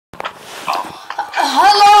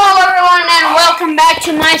back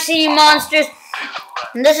to My City Monsters.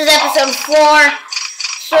 And this is episode 4.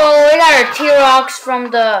 So we got our T-Rox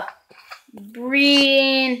from the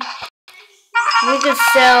breeding. We could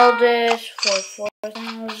sell this for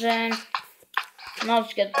 4,000. Now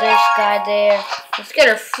let's get this guy there. Let's get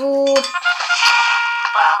our food.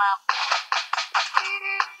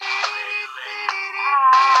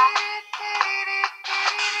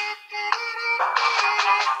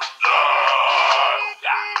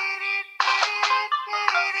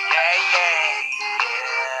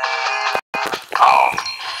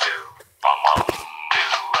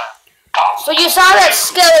 So you saw that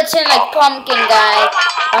skeleton, like pumpkin guy.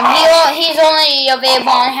 He's only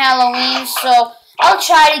available on Halloween, so I'll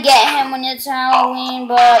try to get him when it's Halloween.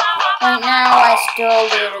 But right now, I still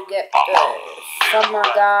need to get the summer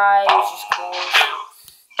guy, which is cool.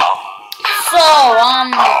 So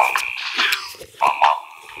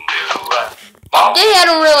today I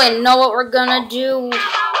don't really know what we're gonna do.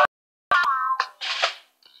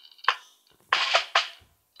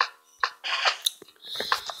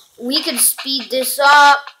 We could speed this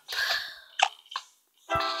up.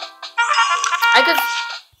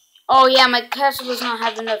 Oh yeah, my castle does not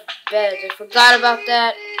have enough beds. I forgot about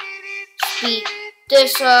that. Speed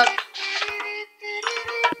this up.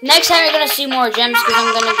 Next time you're gonna see more gems because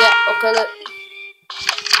I'm gonna get. Okay, look.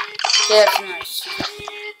 Okay, that's nice.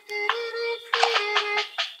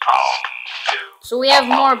 So we have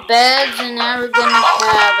more beds, and now we're gonna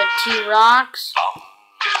have a T-Rox.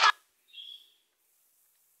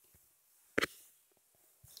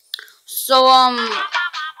 So,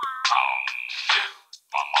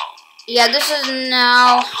 yeah, this is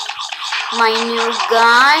now my new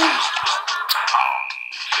guy.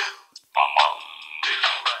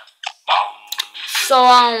 So,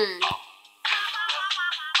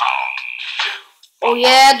 oh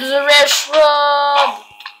yeah, there's a rare shrub. Oh,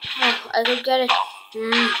 I could get it.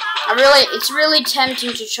 It's really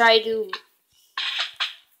tempting to try to.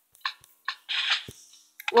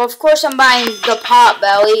 Well, of course I'm buying the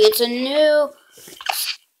Potbelly. It's a new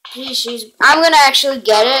species. I'm gonna actually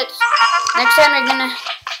get it. Next time I'm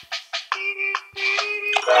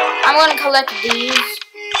gonna collect these.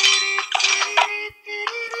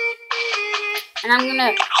 And I'm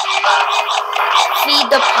gonna feed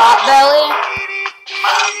the Potbelly.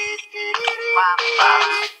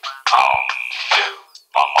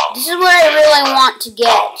 This is what I really want to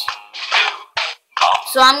get.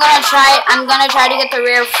 So I'm gonna try to get the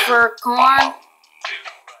rare Furcorn.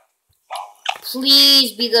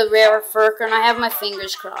 Please be the rare Furcorn. I have my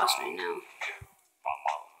fingers crossed right now.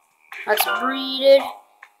 Let's breed it.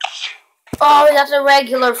 Oh, we got the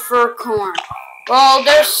regular Furcorn. Well,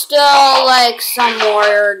 there's still like some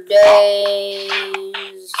more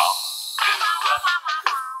days.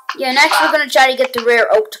 Yeah, next we're gonna try to get the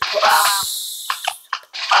rare Octopus.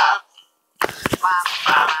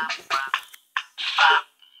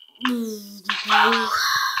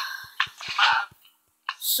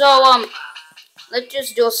 So, let's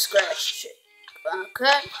just do a scratch check.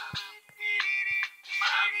 Okay.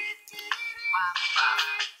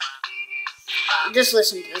 Just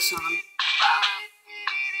listen to the song.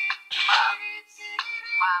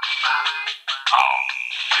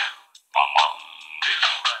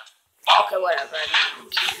 Okay, whatever. I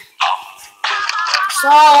don't care. So,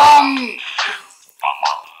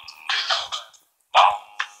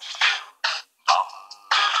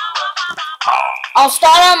 I'll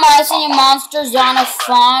start on My City Monsters, Dawn of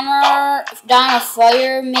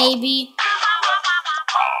Fire, maybe.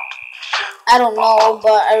 I don't know,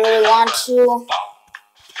 but I really want to.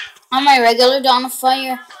 On my regular Dawn of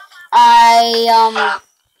Fire, I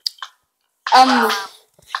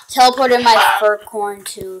teleported my Furcorn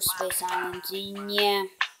to Space Islands, and yeah.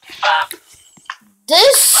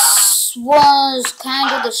 This was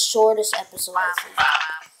kind of the shortest episode, I think.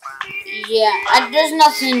 Yeah, there's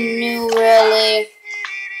nothing new, really.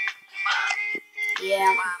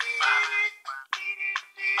 Yeah.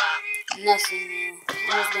 Nothing new. I'm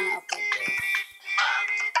just gonna upload this.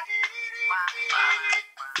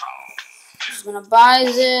 Just gonna buy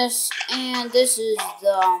this, and this is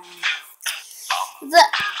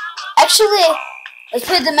actually, let's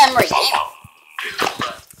play the memory game.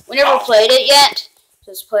 We never played it yet.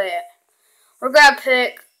 Let's play it. We're gonna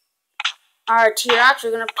pick our T-Rox,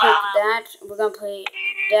 we're gonna pick that, we're gonna play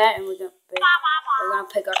that, and we're gonna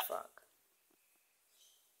pick our frog.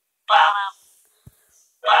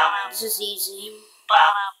 This is easy.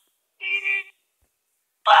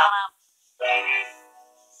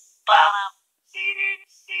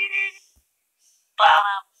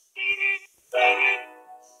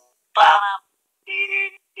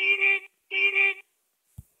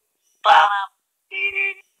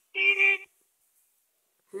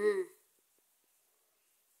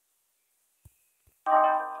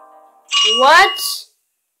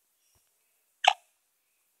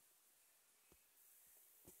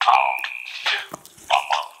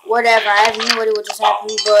 whatever. I have no idea what just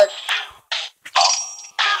happened, but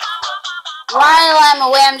while I'm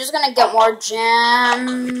away, I'm just gonna get more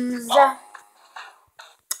gems.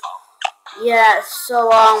 Yeah, so,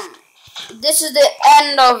 this is the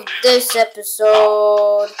end of this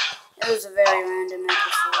episode. It was a very random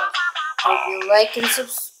episode. Hope you like and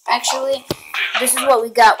actually, this is what we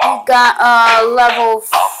got. We got, level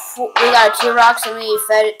 4. We got a T-Rox and we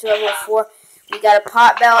fed it to level 4. We got a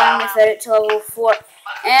Potbelly and we fed it to level 4.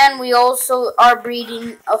 And we also are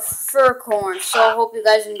breeding a Furcorn. So I hope you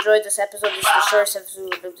guys enjoyed this episode. This is the shortest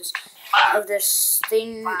episode of this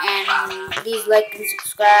thing. And please like and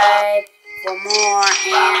subscribe for more.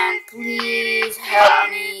 And please help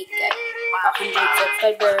me get 100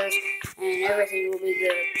 subscribers. And everything will be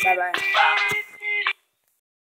good. Bye bye.